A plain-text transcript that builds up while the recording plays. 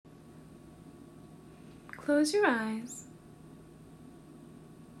Close your eyes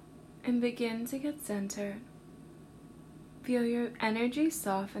and begin to get centered. Feel your energy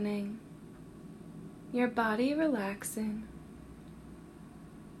softening, your body relaxing,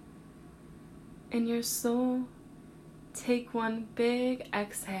 and your soul take one big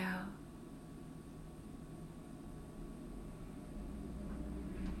exhale.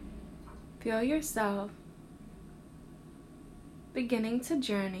 Feel yourself beginning to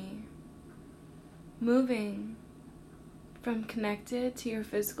journey, moving from connected to your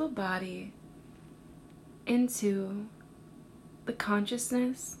physical body into the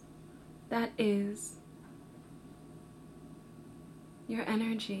consciousness that is your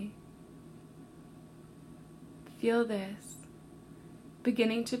energy. Feel this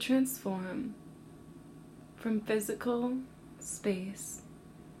beginning to transform from physical space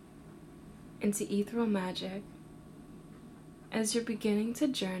into ethereal magic as you're beginning to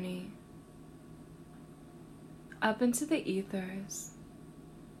journey up into the ethers,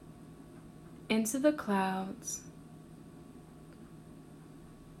 into the clouds,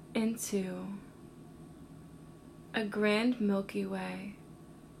 into a grand Milky Way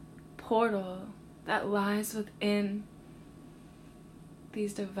portal that lies within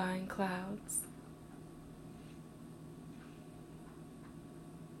these divine clouds.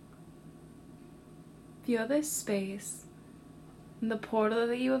 Feel this space and the portal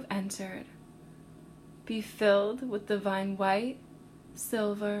that you have entered be filled with divine white,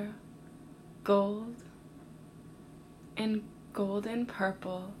 silver, gold, and golden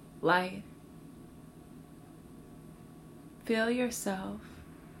purple light. Feel yourself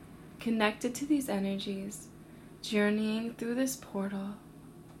connected to these energies, journeying through this portal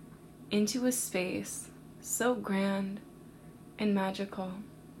into a space so grand and magical.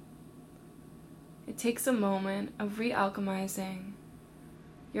 It takes a moment of re-alchemizing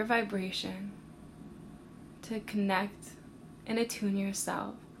your vibration to connect and attune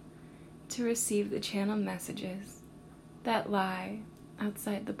yourself to receive the channel messages that lie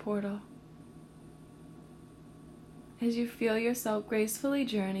outside the portal. As you feel yourself gracefully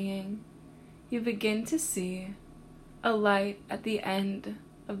journeying, you begin to see a light at the end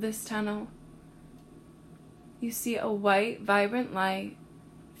of this tunnel. You see a white, vibrant light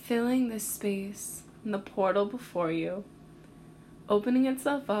filling this space in the portal before you, opening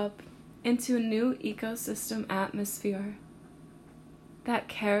itself up into a new ecosystem atmosphere that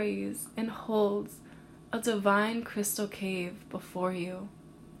carries and holds a divine crystal cave before you.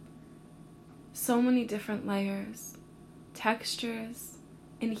 So many different layers, textures,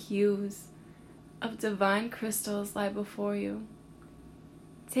 and hues of divine crystals lie before you.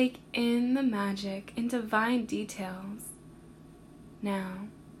 Take in the magic and divine details. Now,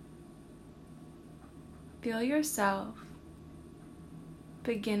 feel yourself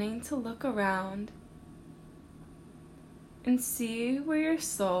beginning to look around and see where your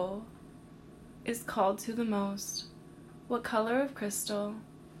soul is called to the most, what color of crystal,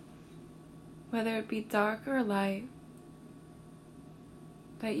 whether it be dark or light,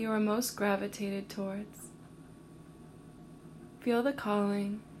 that you are most gravitated towards. Feel the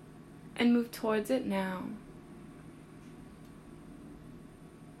calling and move towards it now.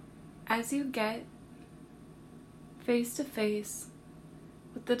 As you get face to face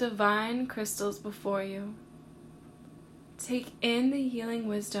with the divine crystals before you, take in the healing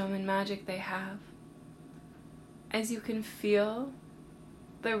wisdom and magic they have, as you can feel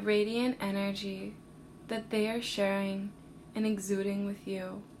the radiant energy that they are sharing and exuding with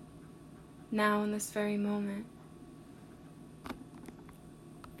you now in this very moment.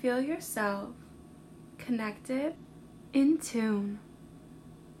 Feel yourself connected, in tune,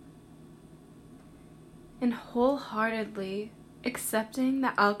 and wholeheartedly accepting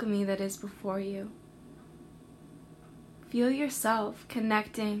the alchemy that is before you. Feel yourself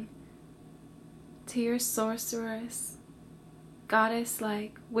connecting to your sorceress,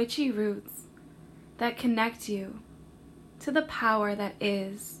 goddess-like, witchy roots that connect you to the power that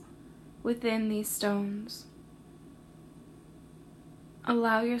is within these stones.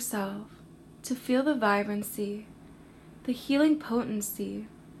 Allow yourself to feel the vibrancy, the healing potency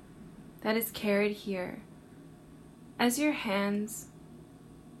that is carried here as your hands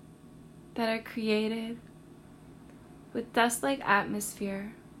that are created with dust-like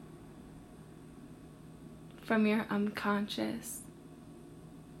atmosphere from your unconscious.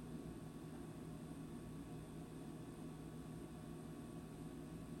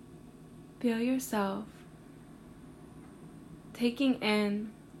 Feel yourself taking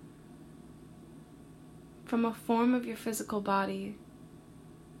in from a form of your physical body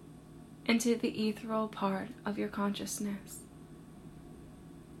into the ethereal part of your consciousness.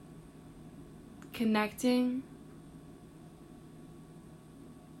 connecting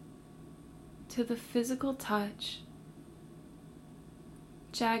to the physical touch,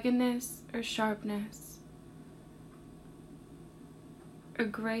 jaggedness or sharpness, or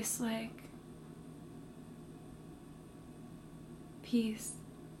grace-like peace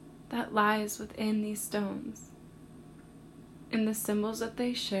that lies within these stones, in the symbols that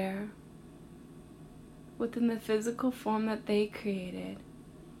they share, within the physical form that they created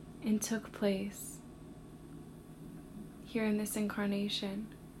and took place here in this incarnation.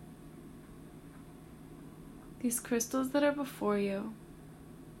 These crystals that are before you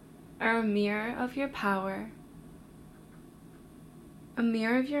are a mirror of your power, a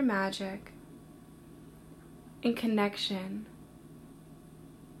mirror of your magic, in connection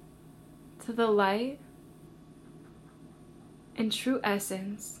to the light and true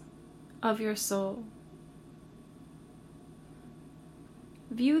essence of your soul.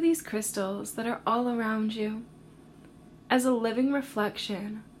 View these crystals that are all around you as a living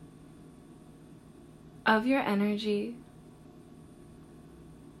reflection of your energy,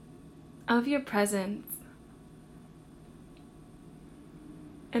 of your presence,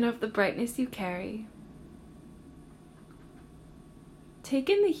 and of the brightness you carry. Take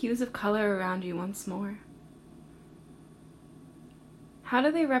in the hues of color around you once more. How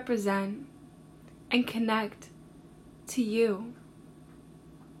do they represent and connect to you,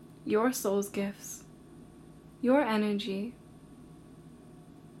 your soul's gifts, your energy,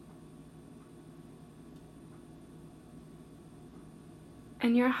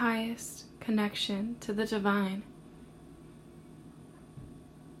 and your highest connection to the divine?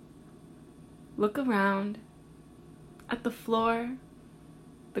 Look around at the floor,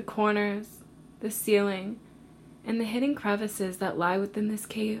 the corners, the ceiling, and the hidden crevices that lie within this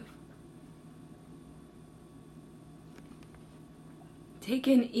cave. Take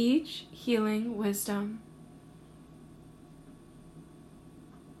in each healing wisdom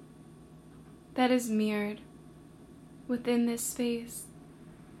that is mirrored within this space.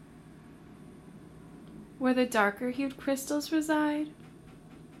 Where the darker hued crystals reside,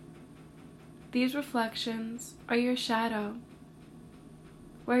 these reflections are your shadow,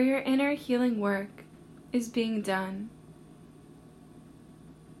 where your inner healing work is being done.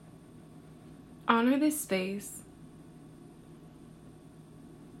 Honor this space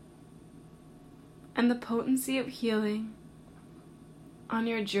and the potency of healing on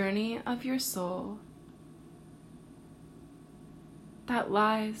your journey of your soul that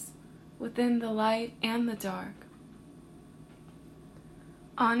lies within the light and the dark.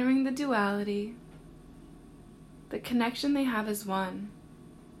 Honoring the duality, the connection they have as one,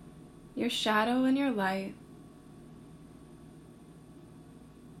 your shadow and your light,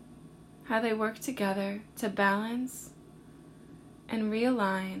 how they work together to balance and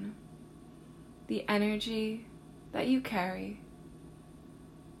realign the energy that you carry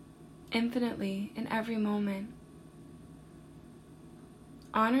infinitely in every moment.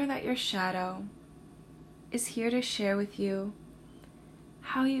 Honor that your shadow is here to share with you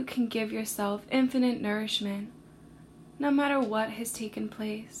how you can give yourself infinite nourishment no matter what has taken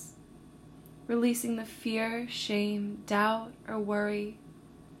place, releasing the fear, shame, doubt, or worry.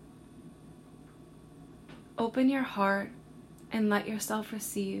 Open your heart and let yourself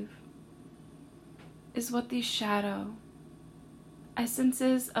receive, is what these shadow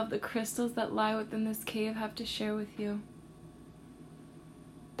essences of the crystals that lie within this cave have to share with you.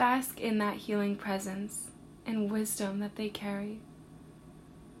 Bask in that healing presence and wisdom that they carry.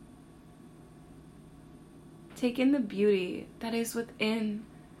 Take in the beauty that is within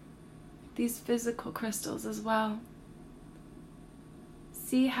these physical crystals as well.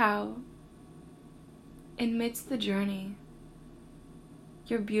 See how, amidst the journey,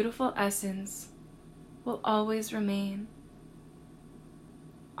 your beautiful essence will always remain.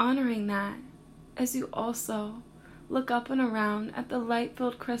 Honoring that as you also look up and around at the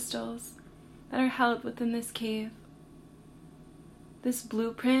light-filled crystals that are held within this cave. This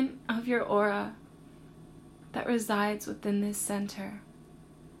blueprint of your aura that resides within this center.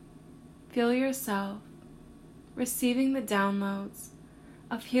 Feel yourself receiving the downloads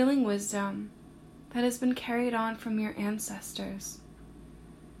of healing wisdom that has been carried on from your ancestors,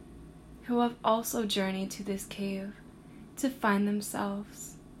 who have also journeyed to this cave to find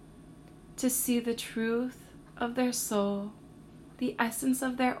themselves, to see the truth of their soul, the essence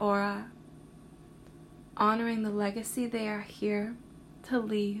of their aura, honoring the legacy they are here to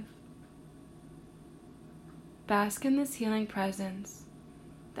leave. Bask in this healing presence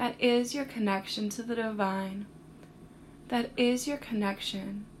that is your connection to the divine, that is your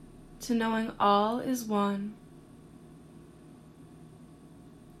connection to knowing all is one.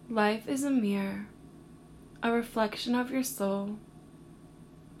 Life is a mirror, a reflection of your soul,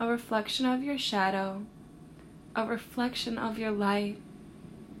 a reflection of your shadow, a reflection of your light,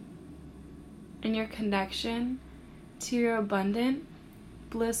 and your connection to your abundant,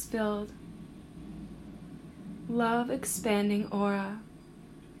 bliss-filled, love-expanding aura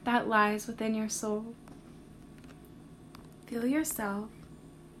that lies within your soul. Feel yourself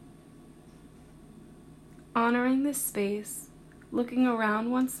honoring this space, looking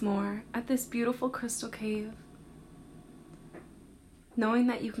around once more at this beautiful crystal cave, knowing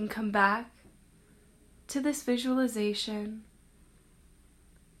that you can come back to this visualization,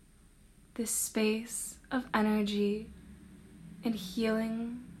 this space of energy and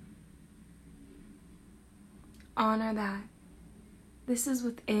healing. Honor that this is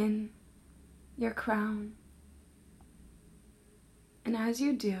within your crown. And as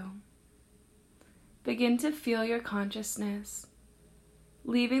you do, begin to feel your consciousness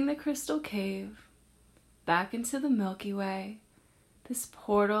leaving the crystal cave back into the Milky Way, this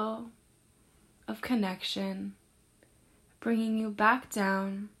portal of connection, bringing you back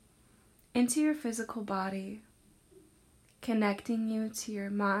down into your physical body, connecting you to your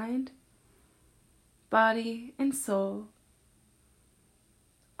mind, body, and soul,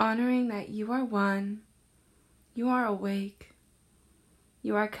 honoring that you are one, you are awake,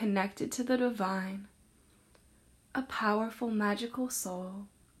 you are connected to the divine, a powerful, magical soul.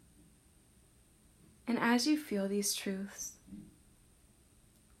 And as you feel these truths,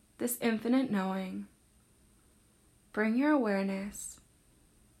 this infinite knowing, bring your awareness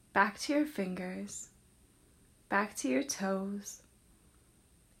back to your fingers, back to your toes,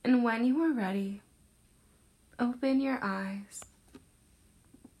 and when you are ready, open your eyes.